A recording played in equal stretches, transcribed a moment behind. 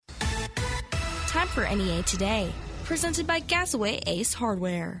Time for NEA Today, presented by Gasaway Ace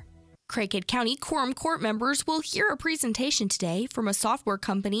Hardware. Craighead County Quorum Court members will hear a presentation today from a software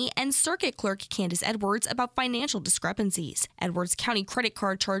company and Circuit Clerk Candace Edwards about financial discrepancies. Edwards' county credit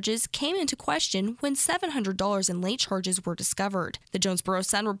card charges came into question when $700 in late charges were discovered. The Jonesboro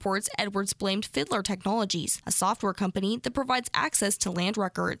Sun reports Edwards blamed Fiddler Technologies, a software company that provides access to land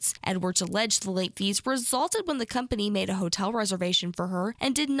records. Edwards alleged the late fees resulted when the company made a hotel reservation for her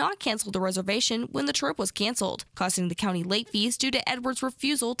and did not cancel the reservation when the trip was canceled, costing the county late fees due to Edwards'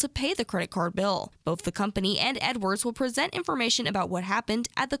 refusal to pay the credit card bill. Both the company and Edwards will present information about what happened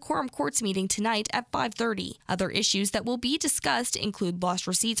at the Quorum Courts meeting tonight at 5:30. Other issues that will be discussed include lost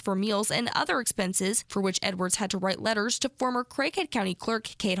receipts for meals and other expenses for which Edwards had to write letters to former Craighead County Clerk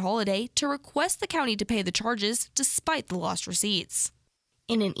Kate Holliday to request the county to pay the charges despite the lost receipts.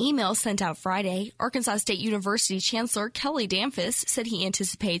 In an email sent out Friday, Arkansas State University Chancellor Kelly Damphus said he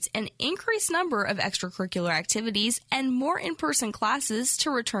anticipates an increased number of extracurricular activities and more in-person classes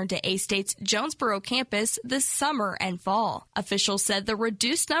to return to A-State's Jonesboro campus this summer and fall. Officials said the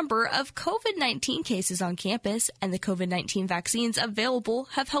reduced number of COVID-19 cases on campus and the COVID-19 vaccines available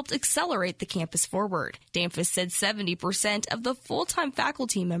have helped accelerate the campus forward. Damphus said 70% of the full-time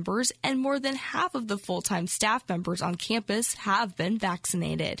faculty members and more than half of the full-time staff members on campus have been vaccinated.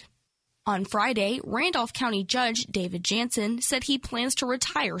 On Friday, Randolph County Judge David Jansen said he plans to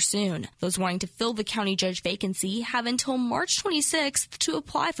retire soon. Those wanting to fill the county judge vacancy have until March 26th to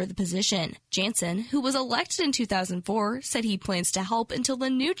apply for the position. Jansen, who was elected in 2004, said he plans to help until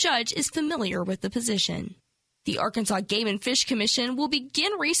the new judge is familiar with the position. The Arkansas Game and Fish Commission will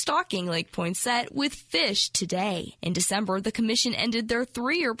begin restocking Lake Poinsett with fish today. In December, the commission ended their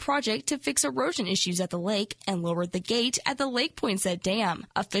 3-year project to fix erosion issues at the lake and lowered the gate at the Lake Poinsett Dam.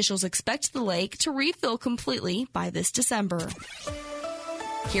 Officials expect the lake to refill completely by this December.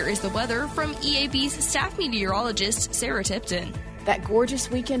 Here is the weather from EAB's staff meteorologist, Sarah Tipton. That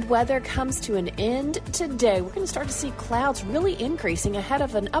gorgeous weekend weather comes to an end today. We're going to start to see clouds really increasing ahead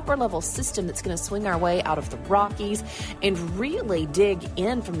of an upper-level system that's going to swing our way out of the Rockies and really dig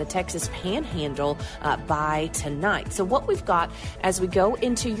in from the Texas Panhandle by tonight. So what we've got as we go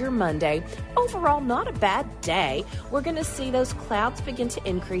into your Monday, overall not a bad day. We're going to see those clouds begin to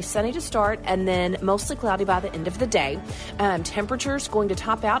increase, sunny to start, and then mostly cloudy by the end of the day. Temperatures going to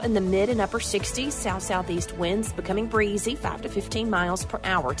top out in the mid and upper 60s, south-southeast winds becoming breezy, 5 to 15 miles per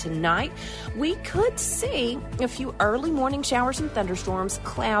hour. Tonight, we could see a few early morning showers and thunderstorms,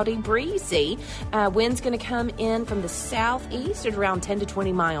 cloudy, breezy. Wind's going to come in from the southeast at around 10 to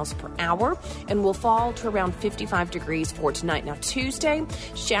 20 miles per hour and will fall to around 55 degrees for tonight. Now, Tuesday,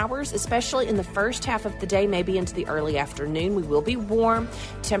 showers, especially in the first half of the day, maybe into the early afternoon. We will be warm.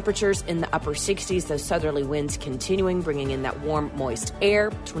 Temperatures in the upper 60s, those southerly winds continuing, bringing in that warm, moist air,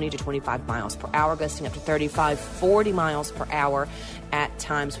 20 to 25 miles per hour, gusting up to 35, 40 miles per hour at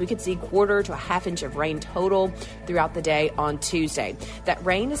times. We could see quarter to a half inch of rain total throughout the day on Tuesday. That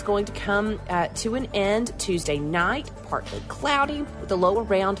rain is going to come to an end Tuesday night, partly cloudy with a low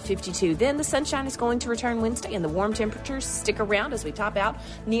around 52. Then the sunshine is going to return Wednesday and the warm temperatures stick around as we top out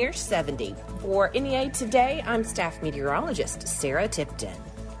near 70. For NEA Today, I'm staff meteorologist Sarah Tipton.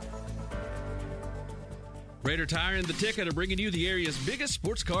 Raider Tire and The Ticket are bringing you the area's biggest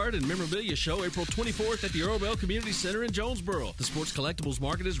sports card and memorabilia show April 24th at the Earl Bell Community Center in Jonesboro. The sports collectibles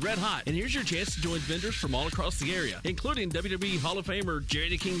market is red hot, and here's your chance to join vendors from all across the area, including WWE Hall of Famer Jerry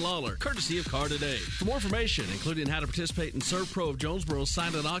the King Lawler, courtesy of Car Today. For more information, including how to participate in Serve Pro of Jonesboro's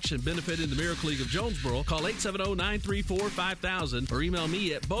silent auction benefiting the Miracle League of Jonesboro, call 870-934-5000 or email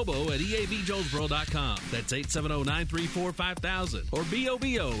me at bobo@eabjonesboro.com. That's 870-934-5000 or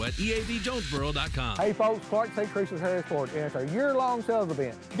bobo@eabjonesboro.com. Hey folks, Clark St. Crucius Harris Ford, and it's our year-long sales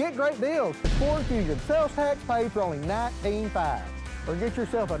event. Get great deals. Ford Fusion, sales tax paid for only $19,500. Or get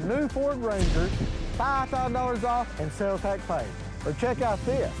yourself a new Ford Ranger, $5,000 off and sales tax paid. Or check out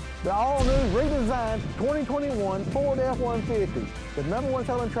this, the all-new redesigned 2021 Ford F-150, the #1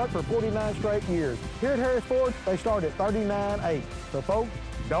 selling truck for 49 straight years. Here at Harris Ford, they start at $39,800. So folks,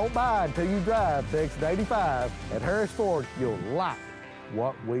 don't buy until you drive the exit 85. At Harris Ford, you'll like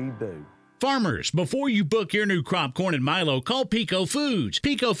what we do. Farmers, before you book your new crop corn and milo, call Pico Foods.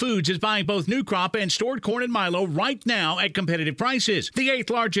 Pico Foods is buying both new crop and stored corn and milo right now at competitive prices. The 8th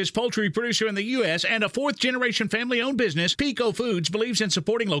largest poultry producer in the U.S. and a 4th-generation family-owned business, Pico Foods believes in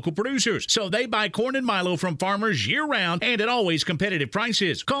supporting local producers. So they buy corn and milo from farmers year-round and at always competitive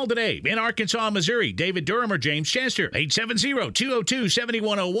prices. Call today in Arkansas and Missouri, David Durham or James Chester,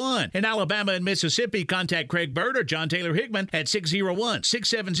 870-202-7101. In Alabama and Mississippi, contact Craig Bird or John Taylor Hickman at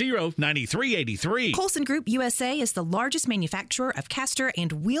 601-670-9300. 8383. Colson Group USA is the largest manufacturer of caster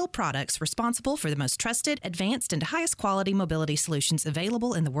and wheel products, responsible for the most trusted, advanced, and highest quality mobility solutions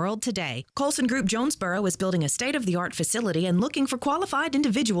available in the world today. Colson Group Jonesboro is building a state-of-the-art facility and looking for qualified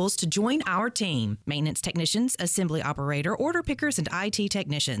individuals to join our team. Maintenance technicians, assembly operator, order pickers, and IT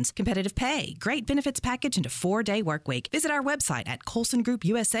technicians. Competitive pay, great benefits package, and a 4-day work week. Visit our website at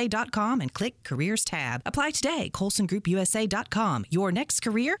colsongroupusa.com and click Careers tab. Apply today, colsongroupusa.com. Your next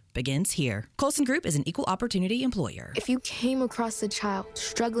career begins here. Colson Group is an equal opportunity employer. If you came across a child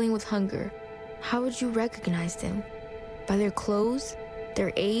struggling with hunger, how would you recognize them? By their clothes,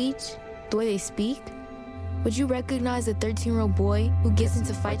 their age, the way they speak? Would you recognize a 13-year-old boy who gets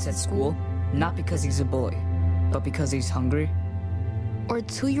into fights at school? Not because he's a boy, but because he's hungry? Or a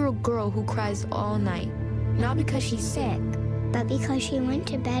 2-year-old girl who cries all night, not because she's sick, but because she went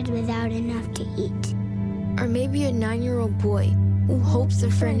to bed without enough to eat? Or maybe a 9-year-old boy who hopes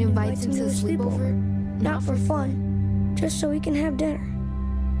a friend invites him to a sleepover, not for fun, just so he can have dinner.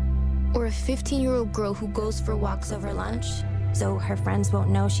 Or a 15-year-old girl who goes for walks over lunch, so her friends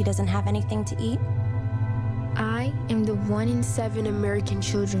won't know she doesn't have anything to eat? I am the 1 in 7 American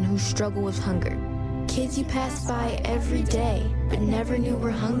children who struggle with hunger. Kids you pass by every day, but never knew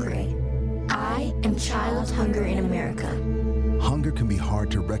were hungry. I am Child Hunger in America. Hunger can be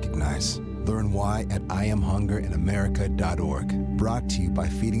hard to recognize. Learn why at IamHungerinAmerica.org. Brought to you by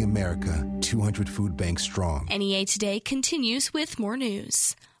Feeding America, 200 Food Banks strong. NEA Today continues with more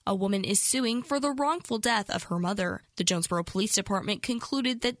news. A woman is suing for the wrongful death of her mother. The Jonesboro Police Department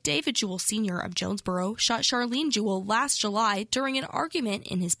concluded that David Jewell Sr. of Jonesboro shot Charlene Jewell last July during an argument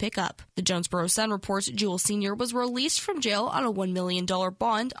in his pickup. The Jonesboro Sun reports Jewell Sr. was released from jail on a $1 million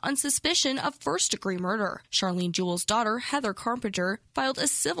bond on suspicion of first-degree murder. Charlene Jewell's daughter, Heather Carpenter, filed a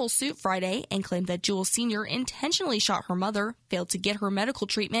civil suit Friday and claimed that Jewell Sr. intentionally shot her mother, failed to get her medical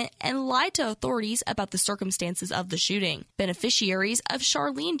treatment, and lied to authorities about the circumstances of the shooting. Beneficiaries of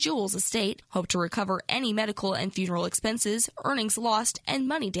Charlene Jewell's estate hope to recover any medical and funeral expenses, earnings lost, and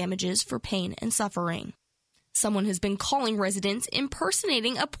money damages for pain and suffering. Someone has been calling residents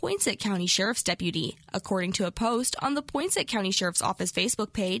impersonating a Poinsett County Sheriff's deputy. According to a post on the Poinsett County Sheriff's Office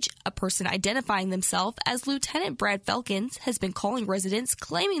Facebook page, a person identifying themselves as Lieutenant Brad Felkins has been calling residents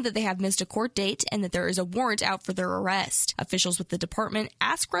claiming that they have missed a court date and that there is a warrant out for their arrest. Officials with the department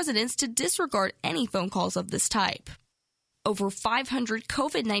ask residents to disregard any phone calls of this type. Over 500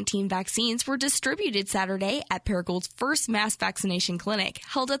 COVID-19 vaccines were distributed Saturday at Paragold's first mass vaccination clinic,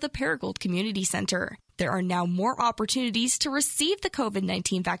 held at the Paragold Community Center. There are now more opportunities to receive the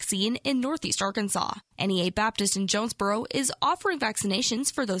COVID-19 vaccine in Northeast Arkansas. NEA Baptist in Jonesboro is offering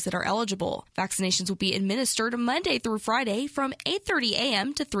vaccinations for those that are eligible. Vaccinations will be administered Monday through Friday from 8:30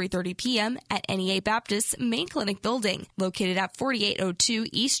 a.m. to 3:30 p.m. at NEA Baptist's main clinic building, located at 4802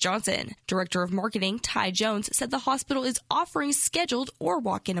 East Johnson. Director of Marketing Ty Jones said the hospital is offering scheduled or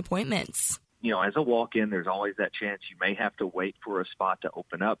walk-in appointments. You know, as a walk-in, there's always that chance you may have to wait for a spot to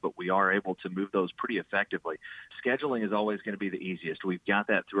open up, but we are able to move those pretty effectively. Scheduling is always going to be the easiest. We've got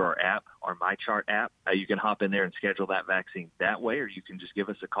that through our app, our MyChart app. You can hop in there and schedule that vaccine that way, or you can just give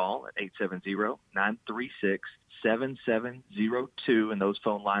us a call at 870-936-7702, and those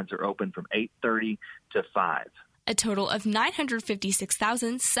phone lines are open from 8:30 to 5. A total of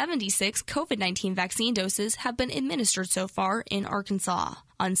 956,076 COVID-19 vaccine doses have been administered so far in Arkansas.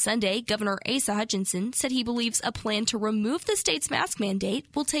 On Sunday, Governor Asa Hutchinson said he believes a plan to remove the state's mask mandate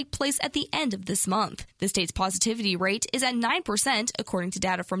will take place at the end of this month. The state's positivity rate is at 9%, according to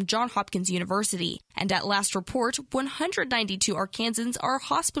data from Johns Hopkins University. And at last report, 192 Arkansans are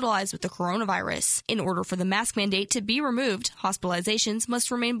hospitalized with the coronavirus. In order for the mask mandate to be removed, hospitalizations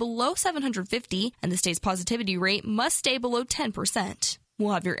must remain below 750, and the state's positivity rate must stay below 10%.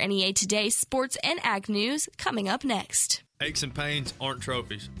 We'll have your NEA Today sports and ag news coming up next. Aches and pains aren't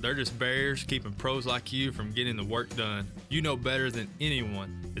trophies. They're just barriers keeping pros like you from getting the work done. You know better than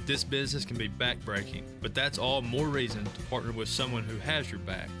anyone that this business can be backbreaking, but that's all more reason to partner with someone who has your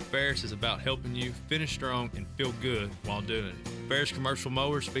back. Ferris is about helping you finish strong and feel good while doing it. Ferris Commercial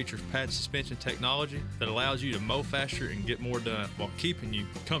Mowers features pad suspension technology that allows you to mow faster and get more done while keeping you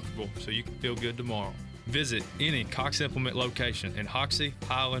comfortable so you can feel good tomorrow. Visit any Cox Implement location in Hoxie,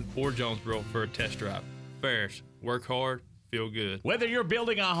 Highland, or Jonesboro for a test drive. Ferris, work hard, feel good. Whether you're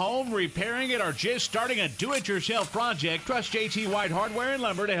building a home, repairing it, or just starting a do-it-yourself project, trust JT White Hardware and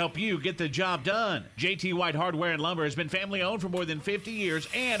Lumber to help you get the job done. JT White Hardware and Lumber has been family-owned for more than 50 years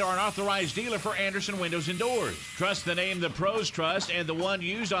and are an authorized dealer for Anderson Windows and Doors. Trust the name the pros trust and the one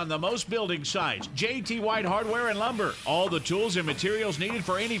used on the most building sites. JT White Hardware and Lumber. All the tools and materials needed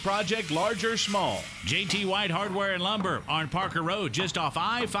for any project, large or small. JT White Hardware and Lumber on Parker Road, just off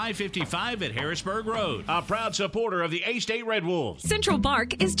I-555 at Harrisburg Road. A proud supporter of the A-State Red Wolves. Central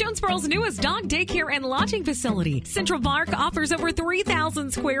Bark is Jonesboro's newest dog daycare and lodging facility. Central Bark offers over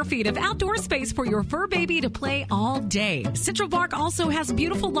 3,000 square feet of outdoor space for your fur baby to play all day. Central Bark also has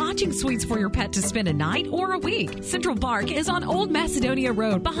beautiful lodging suites for your pet to spend a night or a week. Central Bark is on Old Macedonia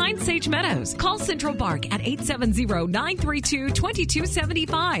Road behind Sage Meadows. Call Central Bark at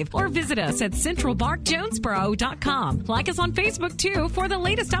 870-932-2275 or visit us at centralbarkjonesboro.com. Like us on Facebook too for the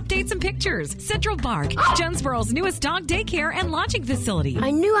latest updates and pictures. Central Bark, Jonesboro's newest dog daycare and lodging facility.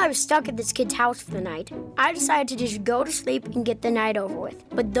 I knew I was stuck at this kid's house for the night. I decided to just go to sleep and get the night over with.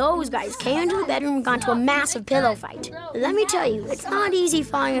 But those guys came into the bedroom and got into a massive pillow fight. Let me tell you, it's not easy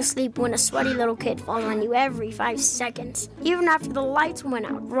falling asleep when a sweaty little kid falls on you every 5 seconds. Even after the lights went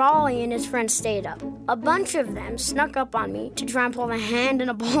out, Raleigh and his friends stayed up. A bunch of them snuck up on me to try and pull the hand in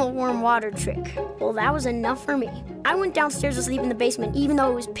a bowl of warm water trick. Well, that was enough for me. I went downstairs to sleep in the basement even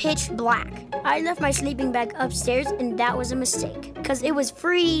though it was pitch black. I left my sleeping bag upstairs and that was a mistake, because it was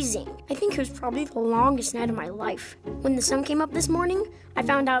freezing. I think it was probably the longest night of my life. When the sun came up this morning, I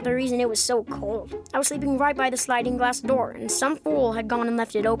found out the reason it was so cold. I was sleeping right by the sliding glass door, and some fool had gone and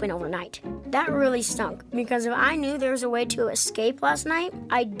left it open overnight. That really stunk, because if I knew there was a way to escape last night,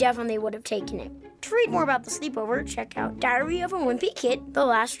 I definitely would have taken it. To read more about the sleepover, check out Diary of a Wimpy Kid, The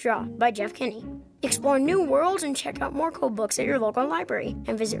Last Straw by Jeff Kinney. Explore new worlds and check out more cool books at your local library,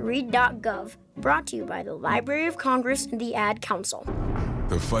 and visit read.gov. Brought to you by the Library of Congress and the Ad Council.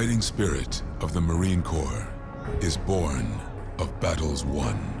 The fighting spirit of the Marine Corps is born of battles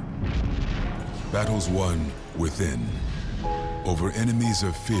won. Battles won within, over enemies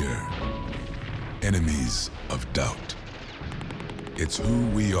of fear, enemies of doubt. It's who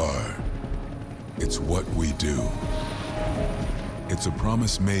we are. It's what we do. It's a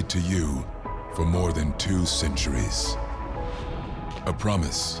promise made to you for more than 2 centuries. A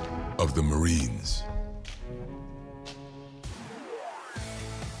promise of the Marines.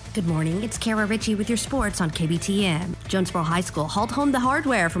 Good morning, it's Kara Ritchie with your sports on KBTM. Jonesboro High School hauled home the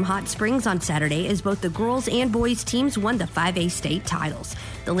hardware from Hot Springs on Saturday as both the girls and boys teams won the 5A state titles.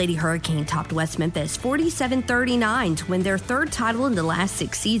 The Lady Hurricane topped West Memphis 47-39 to win their 3rd title in the last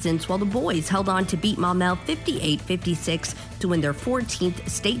 6 seasons, while the boys held on to beat Maumelle 58-56 to win their 14th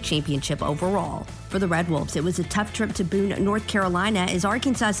state championship overall. For the Red Wolves, it was a tough trip to Boone, North Carolina, as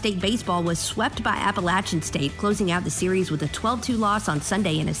Arkansas State baseball was swept by Appalachian State, closing out the series with a 12-2 loss on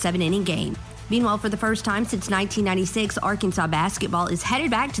Sunday in a 7-inning game. Meanwhile, for the first time since 1996, Arkansas basketball is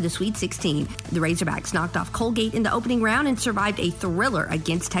headed back to the Sweet 16. The Razorbacks knocked off Colgate in the opening round and survived a thriller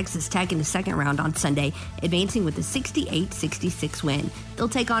against Texas Tech in the second round on Sunday, advancing with a 68-66 win. They'll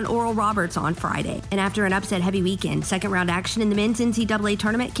take on Oral Roberts on Friday. And after an upset-heavy weekend, second-round action in the men's NCAA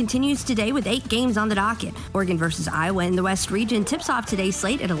tournament continues today with 8 games on the docket. Oregon versus Iowa in the West region tips off today's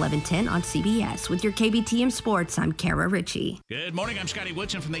slate at 11:10 on CBS. With your KBTM Sports, I'm Kara Ritchie. Good morning. I'm Scotty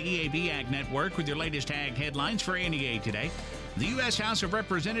Woodson from the EAB Ag Network with your latest ag headlines for NEA today. The U.S. House of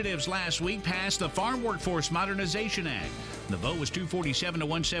Representatives last week passed the Farm Workforce Modernization Act. The vote was 247 to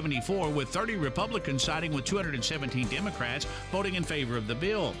 174, with 30 Republicans siding with 217 Democrats voting in favor of the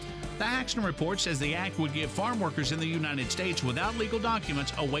bill. The Axton report says the act would give farm workers in the United States without legal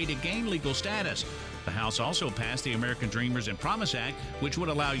documents a way to gain legal status. The House also passed the American Dreamers and Promise Act, which would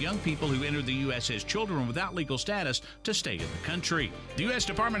allow young people who entered the U.S. as children without legal status to stay in the country. The U.S.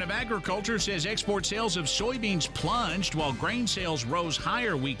 Department of Agriculture says export sales of soybeans plunged while grain sales rose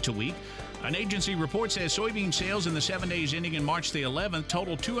higher week to week. An agency report says soybean sales in the 7 days ending in March the 11th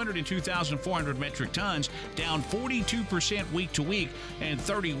totaled 202,400 metric tons, down 42% week to week and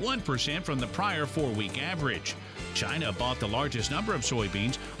 31% from the prior 4-week average. China bought the largest number of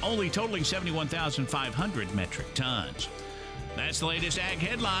soybeans, only totaling 71,500 metric tons. That's the latest ag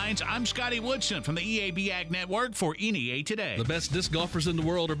headlines. I'm Scotty Woodson from the EAB Ag Network for NEA Today. The best disc golfers in the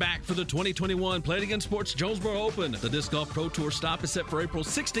world are back for the 2021 Play It Again Sports Jonesboro Open. The Disc Golf Pro Tour stop is set for April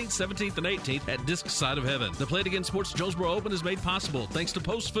 16th, 17th, and 18th at Disc Side of Heaven. The Play It Again Sports Jonesboro Open is made possible thanks to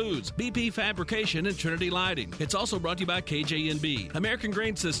Post Foods, BP Fabrication, and Trinity Lighting. It's also brought to you by KJNB, American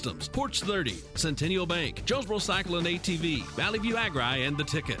Grain Systems, Porch 30, Centennial Bank, Jonesboro Cycle and ATV, Valley View Agri, and The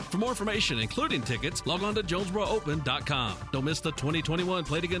Ticket. For more information, including tickets, log on to JonesboroOpen.com. Don't Don't miss the 2021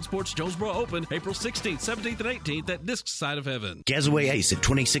 Play It Again Sports Jonesboro Open, April 16th, 17th, and 18th at Disc Side of Heaven. Gazaway Ace at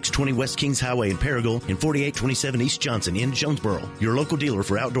 2620 West Kings Highway in Paragould and 4827 East Johnson in Jonesboro. Your local dealer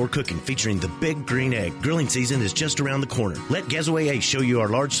for outdoor cooking featuring the Big Green Egg. Grilling season is just around the corner. Let Gazaway Ace show you our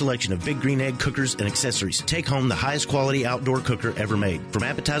large selection of Big Green Egg cookers and accessories. Take home the highest quality outdoor cooker ever made. From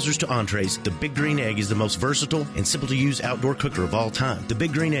appetizers to entrees, the Big Green Egg is the most versatile and simple to use outdoor cooker of all time. The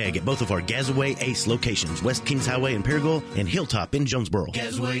Big Green Egg at both of our Gazaway Ace locations, West Kings Highway in Paragould and Hilltop in Jonesboro.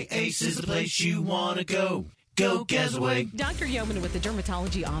 Gazaway Ace is the place you want to go. Go Gazaway. Dr. Yeoman with the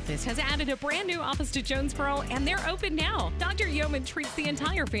Dermatology Office has added a brand new office to Jonesboro, and they're open now. Dr. Yeoman treats the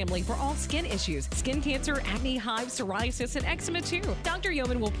entire family for all skin issues, skin cancer, acne, hives, psoriasis, and eczema too. Dr.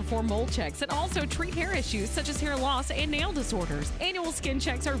 Yeoman will perform mold checks and also treat hair issues such as hair loss and nail disorders. Annual skin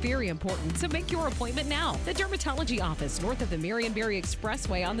checks are very important, so make your appointment now. The Dermatology Office, north of the Marionberry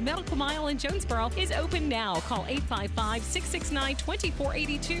Expressway on the Medical Mile in Jonesboro, is open now. Call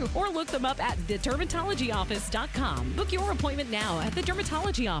 855-669-2482 or look them up at thedermatologyoffice.com. Book your appointment now at the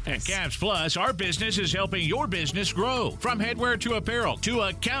Dermatology Office. At Cabs Plus, our business is helping your business grow. From headwear to apparel to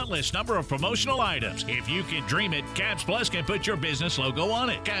a countless number of promotional items. If you can dream it, Cabs Plus can put your business logo on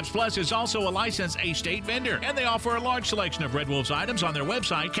it. Cabs Plus is also a licensed A-State vendor, and they offer a large selection of Red Wolves items on their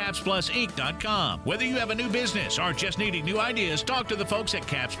website, CabsPlusInc.com. Whether you have a new business or just needing new ideas, talk to the folks at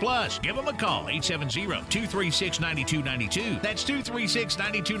Cabs Plus. Give them a call, 870-236-9292. That's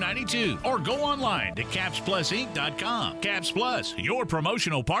 236-9292. Or go online to CabsPlusinc.com. Cabs Plus, your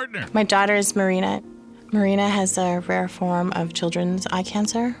promotional partner. My daughter is Marina. Marina has a rare form of children's eye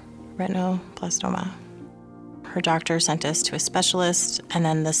cancer, retinoblastoma. Her doctor sent us to a specialist, and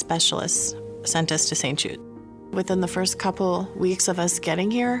then the specialist sent us to St. Jude. Within the first couple weeks of us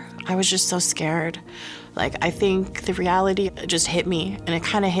getting here, I was just so scared. I think the reality just hit me, and it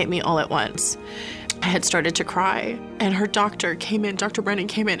kind of hit me all at once. I had started to cry, and her doctor came in, Dr. Brennan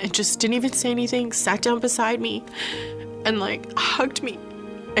came in, and just didn't even say anything, sat down beside me, and hugged me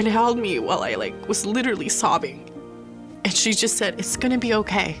and held me while I was literally sobbing. And she just said, "It's gonna be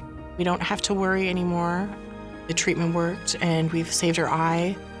okay. We don't have to worry anymore." The treatment worked, and we've saved her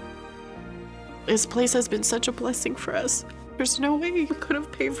eye. This place has been such a blessing for us. There's no way we could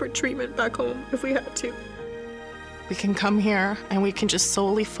have paid for treatment back home if we had to. We can come here and we can just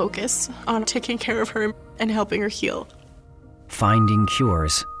solely focus on taking care of her and helping her heal. Finding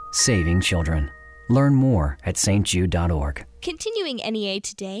cures, saving children. Learn more at stjude.org. Continuing NEA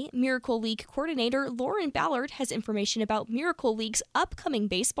Today, Miracle League coordinator Lauren Ballard has information about Miracle League's upcoming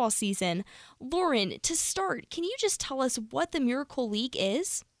baseball season. Lauren, to start, can you just tell us what the Miracle League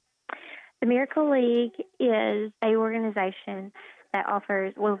is? The Miracle League is an organization that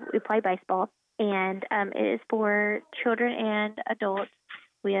offers, we play baseball, and it is for children and adults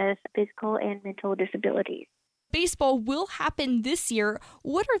with physical and mental disabilities. Baseball will happen this year.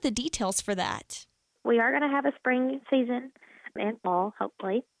 What are the details for that? We are going to have a spring season and fall,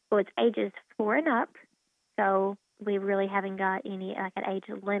 hopefully. So it's ages 4 and up, so we really haven't got any an age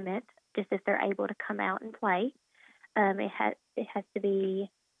limit, just if they're able to come out and play. It has to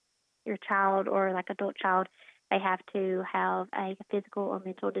be your child or adult child. They have to have a physical or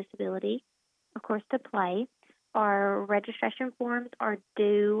mental disability, of course, to play. Our registration forms are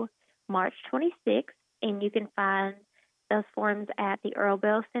due March 26th, and you can find those forms at the Earl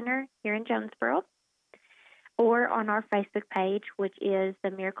Bell Center here in Jonesboro or on our Facebook page, which is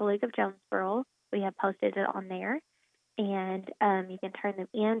the Miracle League of Jonesboro. We have posted it on there, and you can turn them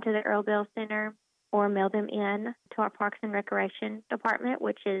in to the Earl Bell Center or mail them in to our Parks and Recreation Department,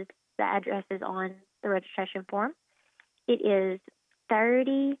 which is the address is on the registration form. It is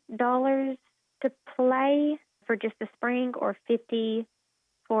 $30 to play for just the spring or $50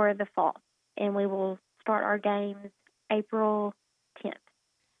 for the fall. And we will start our games April 10th.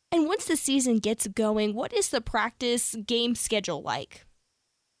 And once the season gets going, what is the practice game schedule like?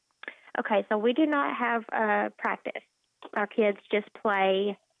 Okay, so we do not have practice. Our kids just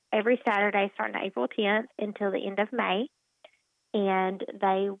play every Saturday starting April 10th until the end of May. And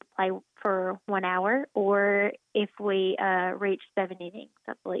they play for 1 hour, or if we reach 7 innings,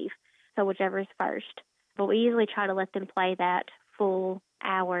 I believe. So whichever is first. But we usually try to let them play that full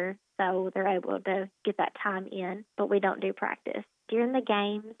hour so they're able to get that time in, but we don't do practice. During the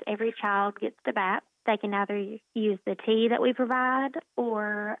games, every child gets the bat. They can either use the tee that we provide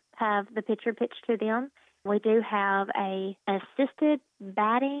or have the pitcher pitch to them. We do have an assisted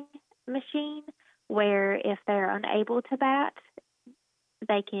batting machine where if they're unable to bat,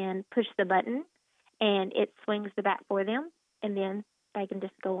 they can push the button and it swings the bat for them, and then they can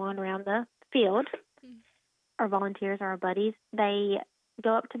just go on around the field. Our volunteers are our buddies. They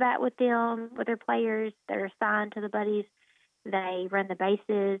go up to bat with them, with their players. They're assigned to the buddies, They run the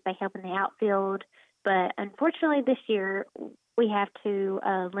bases. They help in the outfield. But unfortunately, this year we have to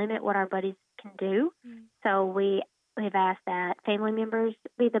limit what our buddies can do. So we have asked that family members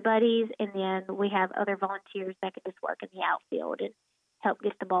be the buddies, and then we have other volunteers that can just work in the outfield and help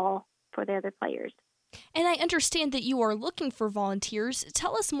get the ball for the other players. And I understand that you are looking for volunteers.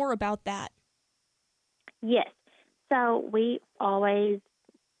 Tell us more about that. Yes. So we always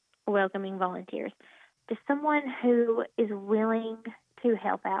welcoming volunteers. Just someone who is willing to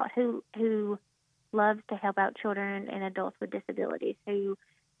help out, who loves to help out children and adults with disabilities, who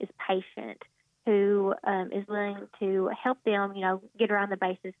is patient, who is willing to help them, get around the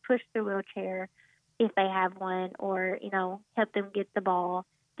bases, push their wheelchair if they have one, or, help them get the ball.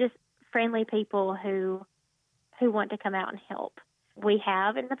 Just friendly people who want to come out and help. We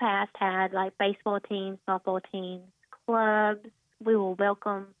have in the past had like baseball teams, softball teams, clubs. We will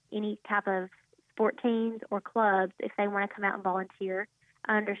welcome any type of sport teams or clubs if they want to come out and volunteer.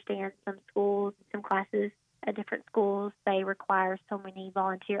 I understand some schools, some classes at different schools, they require so many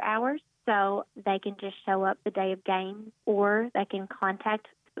volunteer hours. So they can just show up the day of game, or they can contact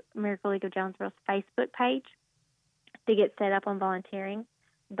Miracle League of Jonesboro's Facebook page to get set up on volunteering.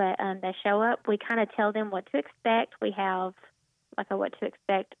 But they show up. We kind of tell them what to expect. We have like a what to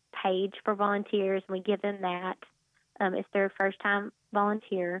expect page for volunteers. We give them that. It's their first time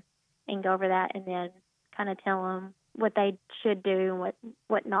volunteer, and go over that, and then kind of tell them what they should do and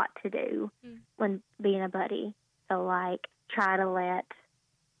what not to do when being a buddy. So like try to let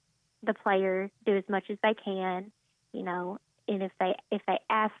the player do as much as they can, and if they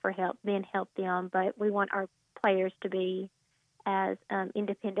ask for help, then help them. But we want our players to be as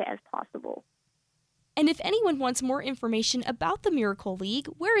independent as possible. And if anyone wants more information about the Miracle League,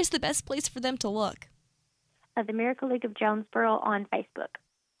 where is the best place for them to look? The Miracle League of Jonesboro on Facebook.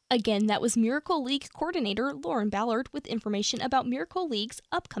 Again, that was Miracle League Coordinator Lauren Ballard with information about Miracle League's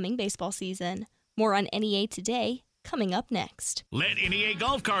upcoming baseball season. More on NEA Today, coming up next. Let NEA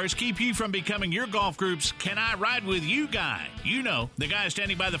Golf Cars keep you from becoming your golf group's Can I Ride With You guy. The guy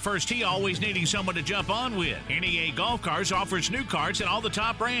standing by the first tee always needing someone to jump on with. NEA Golf Cars offers new carts and all the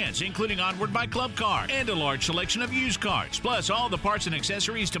top brands, including Onward by Club Car and a large selection of used carts, plus all the parts and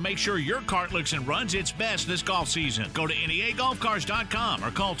accessories to make sure your cart looks and runs its best this golf season. Go to NEAGolfCars.com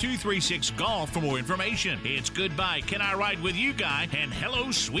or call 236-GOLF for more information. It's goodbye, Can I Ride With You guy, and hello,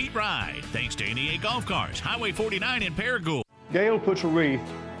 sweet ride. Thanks to NEA Golf Cars, Highway 49 in Paragould. Gail puts a wreath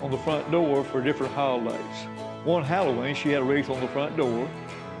on the front door for different holidays. One Halloween, she had a wreath on the front door.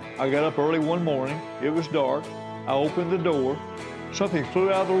 I got up early one morning. It was dark. I opened the door. Something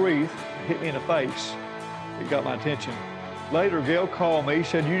flew out of the wreath, hit me in the face. It got my attention. Later, Gail called me,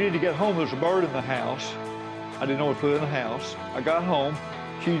 said, "You need to get home. There's a bird in the house." I didn't know it flew in the house. I got home.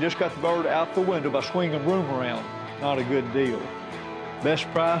 She just got the bird out the window by swinging room around. Not a good deal. Best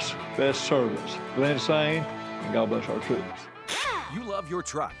price, best service. Glenn Sane, and God bless our troops. You love your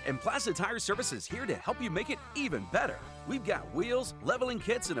truck, and Plaza Tire Service is here to help you make it even better. We've got wheels, leveling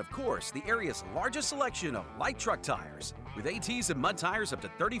kits, and of course, the area's largest selection of light truck tires. With ATs and mud tires up to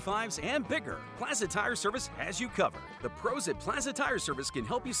 35s and bigger, Plaza Tire Service has you covered. The pros at Plaza Tire Service can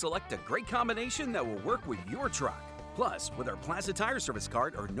help you select a great combination that will work with your truck. Plus, with our Plaza Tire Service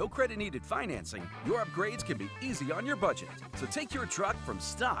card or no credit needed financing, your upgrades can be easy on your budget. So take your truck from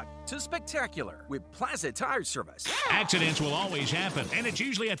stock to spectacular with Plaza Tire Service. Accidents will always happen, and it's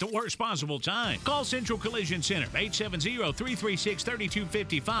usually at the worst possible time. Call Central Collision Center,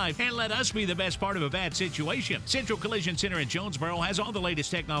 870-336-3255, and let us be the best part of a bad situation. Central Collision Center in Jonesboro has all the latest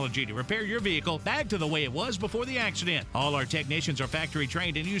technology to repair your vehicle back to the way it was before the accident. All our technicians are factory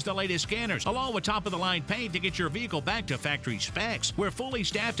trained and use the latest scanners, along with top-of-the-line paint to get your vehicle back to factory specs. We're fully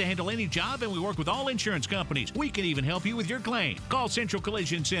staffed to handle any job, and we work with all insurance companies. We can even help you with your claim. Call Central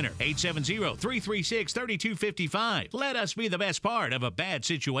Collision Center, 870-336-3255. Let us be the best part of a bad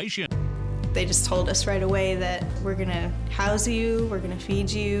situation. They just told us right away that we're going to house you, we're going to feed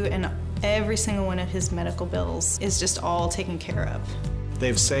you, and every single one of his medical bills is just all taken care of.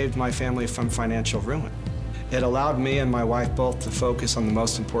 They've saved my family from financial ruin. It allowed me and my wife both to focus on the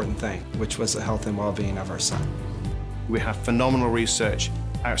most important thing, which was the health and well-being of our son. We have phenomenal research,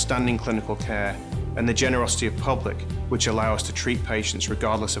 outstanding clinical care, and the generosity of public, which allow us to treat patients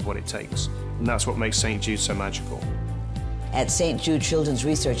regardless of what it takes. And that's what makes St. Jude so magical. At St. Jude Children's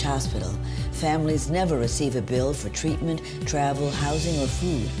Research Hospital, families never receive a bill for treatment, travel, housing, or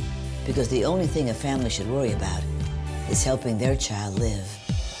food, because the only thing a family should worry about is helping their child live.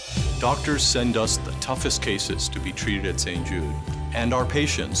 Doctors send us the toughest cases to be treated at St. Jude, and our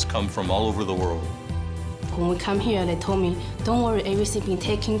patients come from all over the world. When we come here, they told me, don't worry, everything's been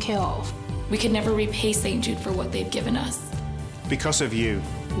taken care of. We could never repay St. Jude for what they've given us. Because of you.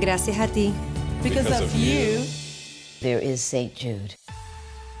 Gracias a ti. Because of you. There is St. Jude.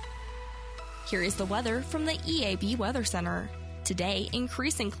 Here is the weather from the EAB Weather Center. Today,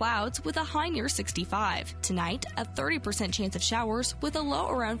 increasing clouds with a high near 65. Tonight, a 30% chance of showers with a low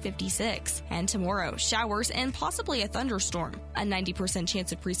around 56. And tomorrow, showers and possibly a thunderstorm. A 90%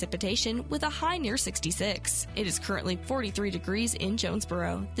 chance of precipitation with a high near 66. It is currently 43 degrees in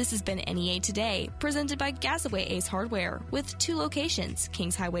Jonesboro. This has been NEA Today, presented by Gazaway Ace Hardware, with 2 locations,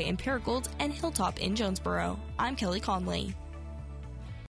 Kings Highway in Paragould and Hilltop in Jonesboro. I'm Kelly Conley.